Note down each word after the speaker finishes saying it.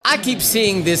I keep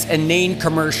seeing this inane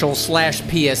commercial /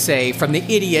 PSA from the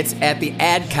idiots at the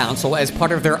ad council as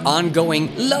part of their ongoing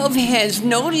Love Has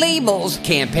No Labels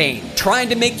campaign, trying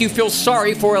to make you feel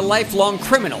sorry for a lifelong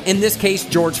criminal, in this case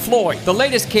George Floyd. The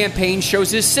latest campaign shows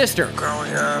his sister.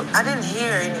 Growing up, I didn't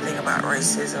hear anything about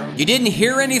racism. You didn't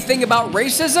hear anything about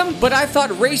racism? But I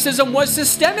thought racism was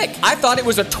systemic. I thought it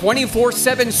was a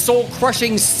 24/7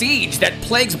 soul-crushing siege that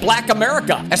plagues Black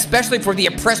America, especially for the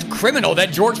oppressed criminal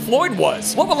that George Floyd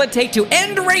was. What will it take to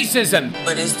end racism?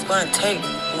 But it's going to take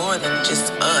more than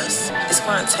just us. It's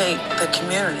going to take the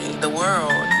community, the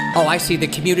world. Oh, I see, the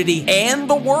community and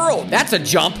the world. That's a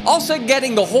jump. Also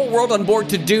getting the whole world on board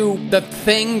to do the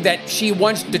thing that she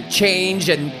wants to change,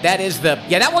 and that is that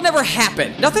will never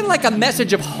happen. Nothing like a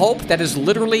message of hope that is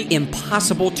literally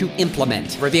impossible to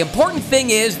implement. Where the important thing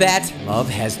is that love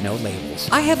has no labels.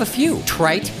 I have a few.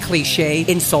 Trite, cliche,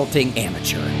 insulting,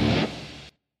 amateur.